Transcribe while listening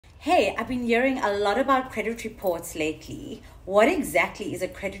Hey, I've been hearing a lot about credit reports lately. What exactly is a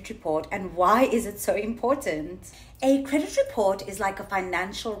credit report and why is it so important? A credit report is like a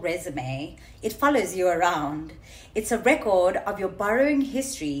financial resume. It follows you around. It's a record of your borrowing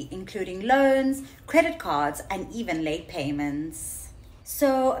history, including loans, credit cards, and even late payments.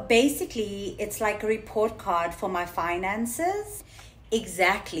 So basically, it's like a report card for my finances.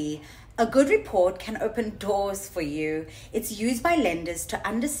 Exactly. A good report can open doors for you. It's used by lenders to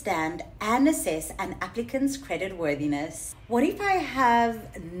understand and assess an applicant's credit worthiness. What if I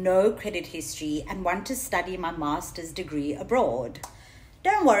have no credit history and want to study my master's degree abroad?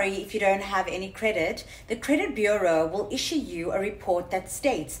 Don't worry if you don't have any credit. The credit bureau will issue you a report that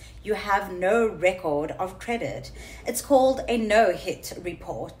states you have no record of credit. It's called a no-hit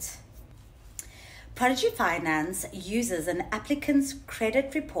report. Prodigy Finance uses an applicant's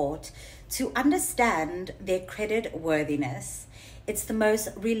credit report to understand their credit worthiness. It's the most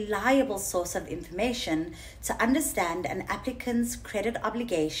reliable source of information to understand an applicant's credit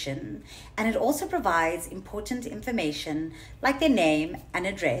obligation, and it also provides important information like their name and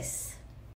address.